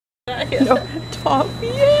No, toffee,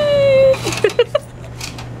 yay!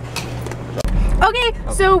 Okay,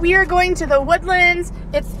 so we are going to the Woodlands.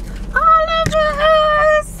 It's all of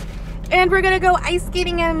us! And we're gonna go ice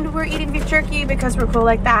skating and we're eating beef jerky because we're cool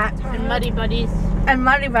like that. And muddy buddies. And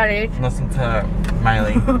muddy buddies. Listen to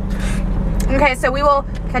Miley. Okay, so we will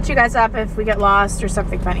catch you guys up if we get lost or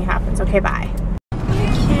something funny happens. Okay, bye.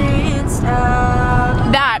 Can't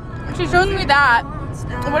stop. That. She shows me that.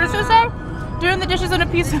 What does it say? Doing the dishes on a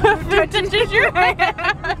piece of food tissue.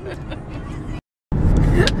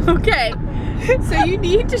 Okay, so you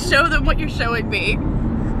need to show them what you're showing me.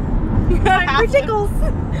 Ridiculous.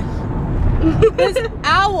 This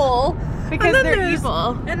owl, because they're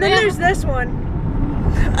evil. And then there's this one.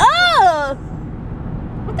 Oh!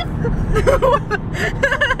 What the?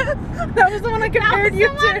 That was the one I compared you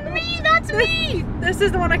to. Me, that's me. This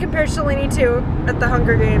is the one I compared Shalini to at the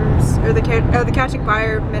Hunger Games or the Catching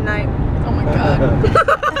Fire midnight. Oh my god.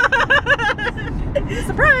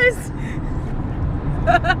 Surprise!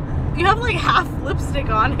 You have like half lipstick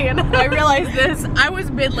on, Hannah. I realized this. I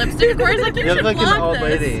was mid lipstick. Of course, like you should like an vlog old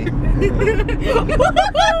this. lady.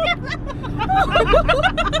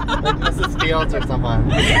 This is Fields or someone.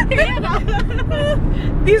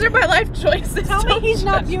 These are my life choices. Tell me he's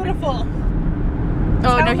not beautiful.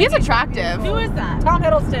 Oh no, he's attractive. Who is that? Tom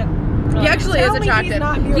Hiddleston. He actually is Tell me he's attractive.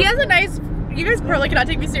 not He beautiful. has a nice. You guys probably cannot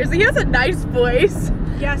take me seriously. He has a nice voice.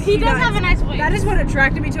 Yes, He does have a nice voice. That is what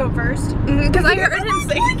attracted me to him first. Because I heard him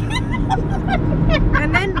sing.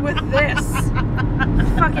 And then with this,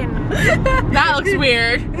 fucking. That looks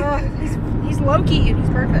weird. He's low-key and he's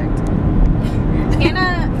perfect.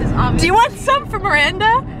 Hannah is obvious. Do you want some for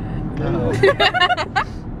Miranda? No.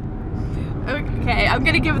 Okay, I'm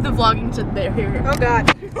gonna give the vlogging to there. Here. Oh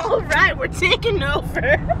god. Alright, we're taking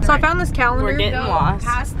over. So I found this calendar. We're getting lost.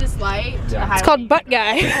 Past this light to the highway. It's called Butt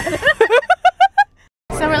Guy.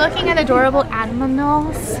 So we're looking at adorable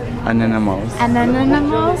animals. Animals. And then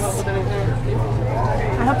animals.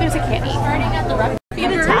 I hope there's a kitty. Starting at the rep.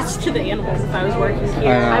 Being attached to the animals if I was working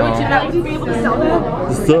here. I would do not even be able to sell them.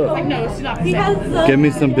 What's up? No, it's not. Give me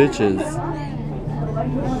some bitches.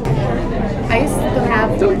 I used to have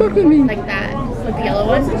one like that, like the yellow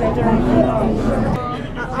one.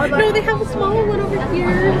 No, they have a smaller one over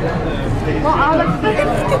here.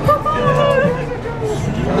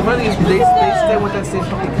 The funny is they stay with that same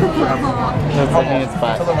puppy forever. That's a hand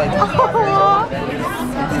spot.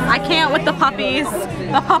 I can't with the puppies.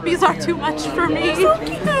 The puppies are too much for me. So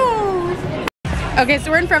cute. Okay,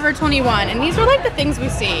 so we're in Forever 21, and these are like the things we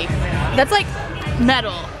see. That's like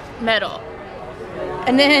metal.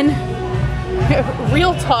 And then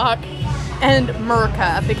Real Talk and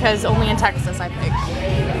Merca, because only in Texas, I think.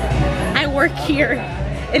 I work here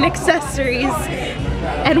in accessories,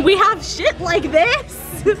 and we have shit like this.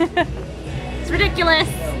 It's ridiculous.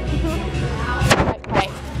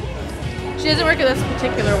 Right. She doesn't work at this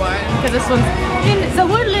particular one because this one's in the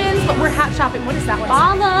Woodlands, but we're hat shopping. What is that one?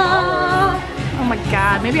 Follow. Oh my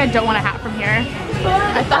god, maybe I don't want a hat from here.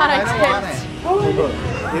 I thought I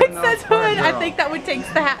did. It says hood. I think that would take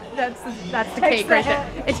the hat. That's the cake right there.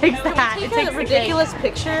 It takes the hat. It takes the ridiculous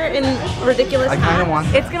picture in ridiculous. I kind of want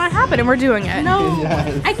that. It's gonna happen, and we're doing it. No,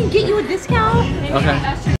 Yes. I can get you a discount. Okay.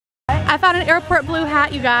 I found an airport blue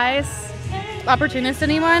hat, you guys. Opportunist,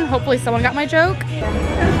 anyone? Hopefully someone got my joke.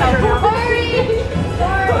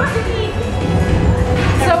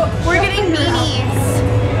 So we're getting beanies.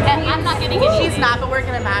 And I'm not getting it. She's not, but we're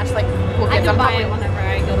gonna match like cool I kids. can buy it whenever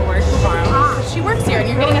I go to work tomorrow. She works here and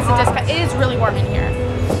you're getting us a discount. It is really warm in here.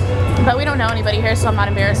 But we don't know anybody here, so I'm not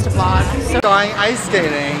embarrassed to vlog. So Going ice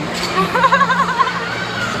skating.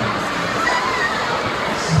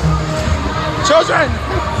 Children!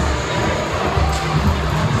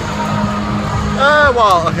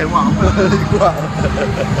 Well, okay, wow.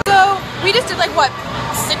 So we just did like what,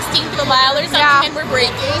 16th of a mile or something, and we're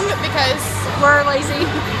breaking because we're lazy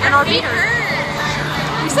and our feet hurt.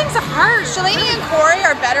 These things hurt. Shalini and Corey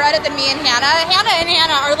are better at it than me and Hannah.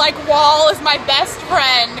 Hannah are like, Wall is my best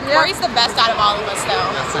friend. Corey's the best out of all of us though.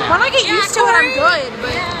 When I get used to it, I'm good.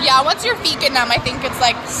 But Yeah, once your feet get numb, I think it's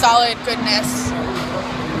like solid goodness.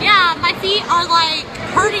 Yeah, my feet are like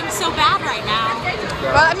hurting so bad right now.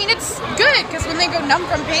 Well, I mean, it's good because when they go numb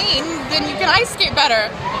from pain, then you can ice skate better.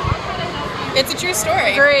 It's a true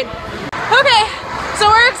story. great. Okay, so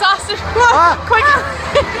we're exhausted.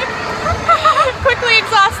 Quickly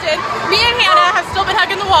exhausted. Me and Hannah have still been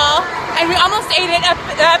hugging the wall, and we almost ate it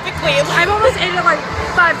epically. I've almost ate it like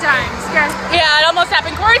 5 times. Okay. Yeah, it almost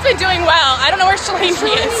happened. Corey's been doing well. I don't know where Shalini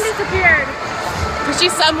Shalini is. disappeared.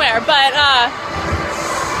 She's somewhere, but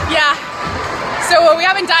yeah. So we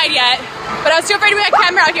haven't died yet. But I was too afraid to bring my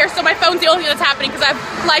camera out here, so my phone's the only thing that's happening because I have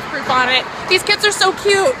life proof on it. These kids are so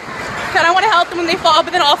cute. And I want to help them when they fall,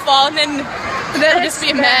 but then I'll fall and then it'll just be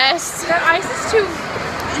a mess. That ice is too...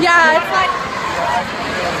 Yeah, it's like...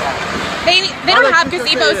 They don't have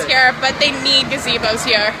gazebos here, but they need gazebos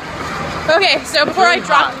here. Okay, so before I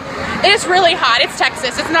drop... It is really hot. It's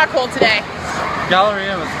Texas. It's not cold today.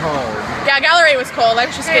 Galleria was cold. Yeah, Galleria was cold. I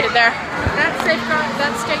was just skated there. That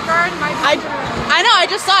skate guard might be... I know, I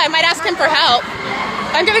just saw it. I might ask him for help.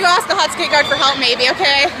 I'm gonna go ask the hot skate guard for help maybe,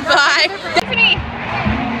 okay? Bye. Tiffany!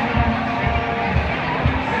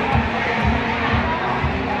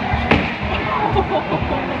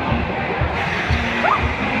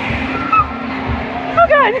 Oh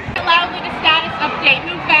god! Loudly the status update.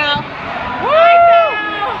 Who fell? Woo! I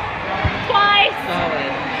fell! Twice!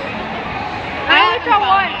 Solid. I only fell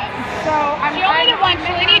once. So I'm... She only did once.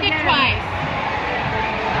 Shalini did twice.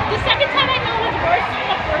 The second time I fell was worse than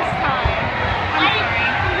the first time. I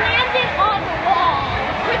landed on the wall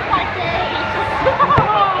with my face.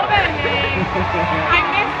 Oh, baby. I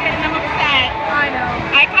missed it and I'm upset. I know.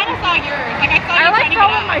 I kind of saw yours. Like I saw you I like trying to fell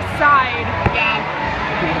get on up. my side. Yeah.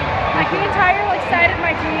 Like the entire like side of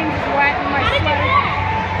my jeans is wet and my How did you sweater.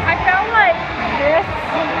 fall? I felt like this.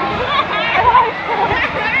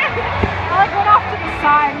 I like went off to the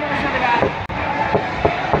side and it was really bad.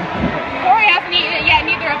 Corey hasn't eaten it yet,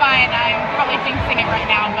 neither have I, and I'm probably jinxing it right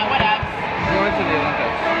now, but whatever. Going to the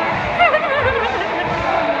Olympics.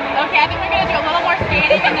 Okay, I think we're gonna do a little more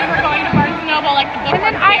skating and then we're going to Barnes & Noble like the book. And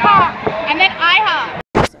then IHOP. And then IHOP.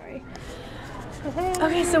 Sorry.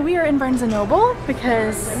 Okay, so we are in Barnes & Noble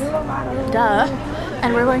because, duh,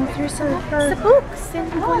 and we're going through some books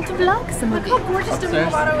and we're going to vlog some of Look how it. gorgeous Demi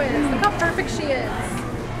Lovato is. Look how perfect she is.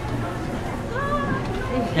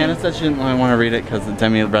 Hannah said she didn't really want to read it because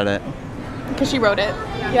Demi read it. Because she wrote it.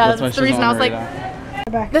 Yeah, why that's she the reason I was doesn't like,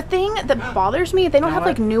 wanna read The thing that bothers me, they don't have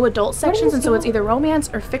like new adult sections, and so it's either romance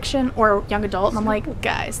or fiction or young adult, and I'm like,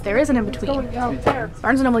 guys, there is an in between.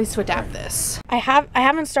 Barnes & Noble needs to adapt this. I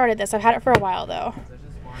haven't started this. I've had it for a while though.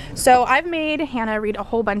 So I've made Hannah read a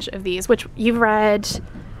whole bunch of these, which you've read.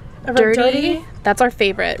 Dirty. That's our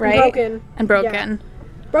favorite, right? Broken. And Broken. Yeah.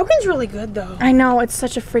 Broken's really good though. I know, it's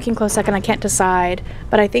such a freaking close second. I can't decide,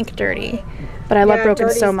 but I think Dirty. But I love Yeah, Broken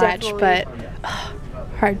so Dirty's much, definitely- but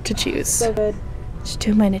hard to choose. So good. Just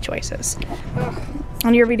too many choices.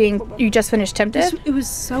 And you're reading, you just finished Tempted? It was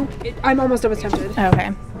so... I'm almost done with Tempted.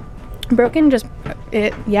 Okay. Broken just,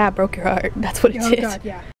 broke your heart. That's what it Oh did. god,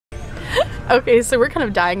 yeah. Okay, so we're kind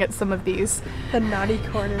of dying at some of these. The naughty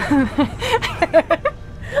corner.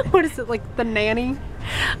 What is it, like the nanny?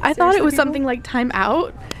 I thought it was people? something like Time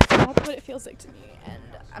Out. That's what it feels like to me, and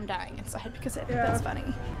I'm dying inside because I think that's funny.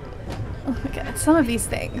 Oh my god, some of these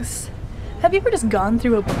things. Have you ever just gone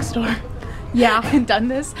through a bookstore? Yeah. And done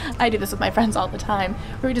this? I do this with my friends all the time,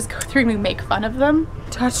 where we just go through and we make fun of them.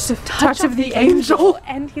 Touch of the angel.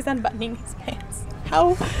 And he's unbuttoning his pants.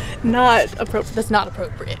 How not appropriate. That's not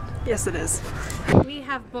appropriate. Yes, it is. We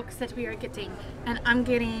have books that we are getting, and I'm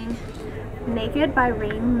getting Naked by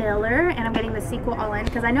Rain Miller, and I'm getting the sequel All In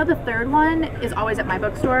because I know the third one is always at my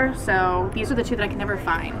bookstore, so these are the two that I can never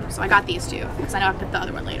find. So I got these two because I know I picked the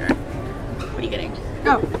other one later. What are you getting?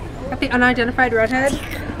 Oh, got the Unidentified Redhead.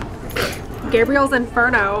 Gabriel's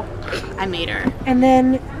Inferno. I made her. And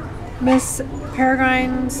then Miss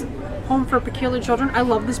Peregrine's Home for Peculiar Children. I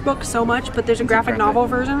love this book so much, but there's a graphic novel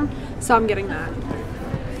version, so I'm getting that.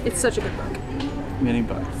 It's such a good book. Many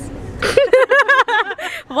books.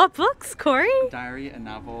 What books, Corey? Diary, a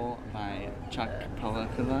novel by Chuck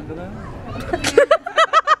Palahniuk.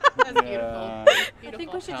 That's beautiful. I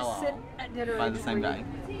think we should just sit at dinner By and the just same read.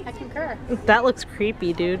 guy. I concur. That looks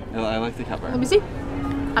creepy, dude. I like the cover. Let me see.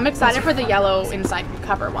 I'm excited for the yellow inside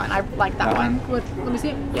cover one. I like that one. What? Let me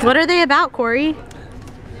see. Yeah. What are they about, Corey?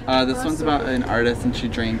 This one's about an artist and she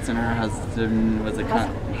drinks, and her husband was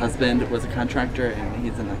a contractor, and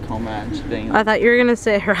he's in a coma, and she's being I thought you were gonna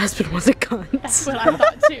say her husband was a cunt. That's what I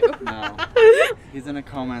thought too. no, he's in a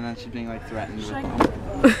coma, and then she's being like threatened with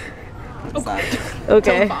bomb. Sad.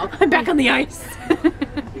 Okay. I'm back on the ice.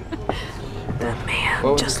 The man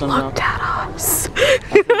What was just this one looked about? at us.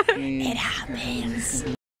 It happens.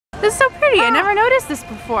 This is so pretty. I never noticed this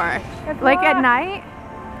before. Like at night.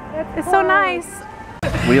 It's so nice.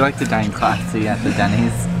 We like to dine classy at the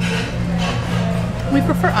Denny's. We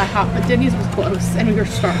prefer IHOP, but Denny's was close and we were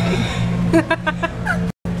starving.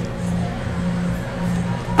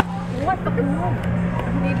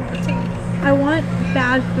 I want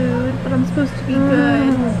bad food, but I'm supposed to be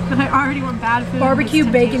good. I already want bad food. Barbecue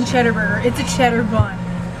bacon cheddar burger. It's a cheddar bun.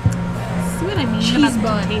 See what I mean? Cheese about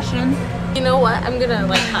bun. temptation? You know what? I'm gonna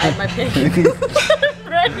like hide my pig.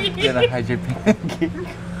 Bro, already. Gotta hide your pancake.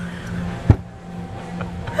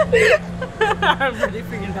 I'm ready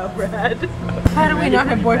for you now, Brad. How do we not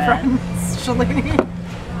have boyfriends, Shalini?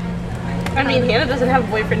 I mean, Hannah doesn't have a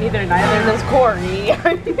boyfriend either, neither does Corey.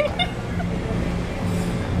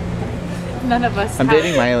 None of us I'm have.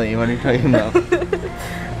 dating Miley. What are you talking about?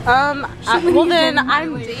 Well then,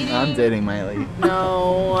 I'm dating. I'm dating Miley.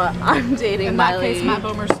 No, I'm dating In that Miley. case, Matt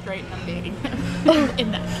Bomer's straight and I'm dating him.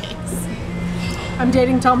 In that case. I'm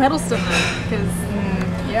dating Tom Hiddleston then, because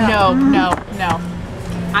No, no, no.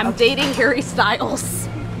 I'm dating Harry Styles.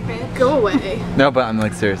 Go away. No, but I'm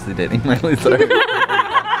like seriously dating Miley. Sorry.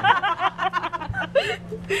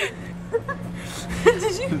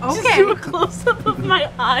 Did you just do a close up of my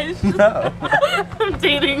eyes? No. I'm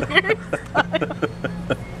dating Harry Styles.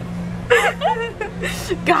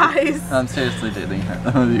 Guys. I'm seriously dating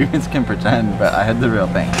her. You guys can pretend, but I had the real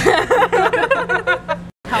thing.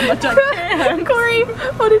 How much I can. Corey,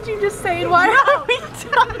 what did you just say and why? No, we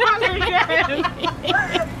don't again.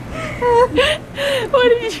 What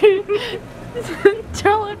did you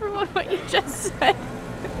tell everyone what you just said?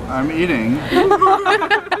 I'm eating. And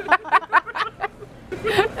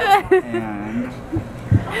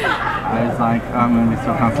I was like, oh, I'm gonna be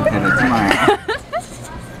so constipated tomorrow.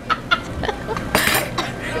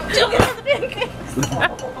 Don't get the pancakes.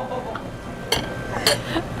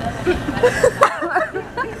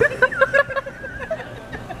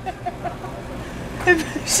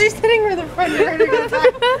 she's sitting with a friend ready to go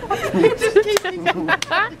back. You just keep I'm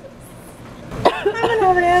gonna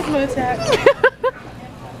have an asthma attack.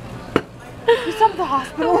 You stop at the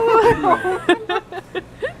hospital.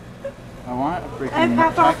 I want a freaking. I have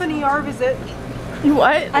half off an ER visit.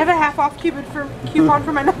 What? I have a half off coupon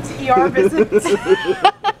for my next ER visit.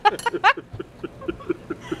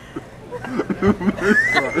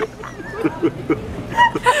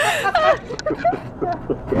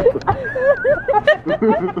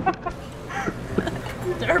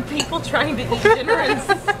 There are people trying to eat dinner and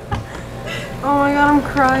Oh my god, I'm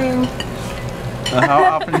crying. How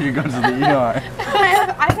often do you go to the ER?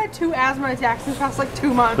 I've had 2 asthma attacks in the past like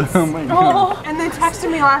 2 months. Oh my god. And they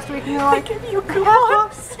texted me last week and they're like,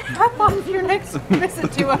 have off your next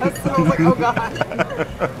visit to us. And I was like, oh god.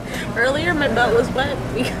 earlier my butt was wet.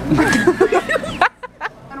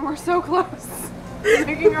 And we're so close. You're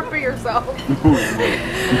picking up for yourself.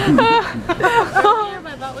 Earlier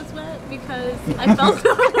my butt was wet because I felt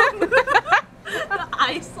the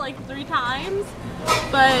ice like 3 times.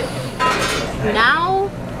 But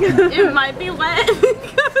now it might be wet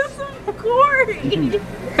because of Corey.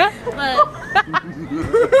 But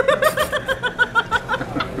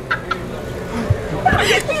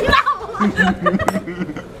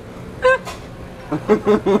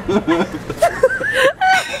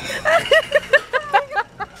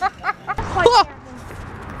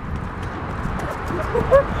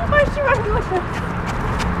Why is she running like that?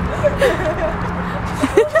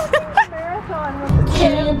 Marathon.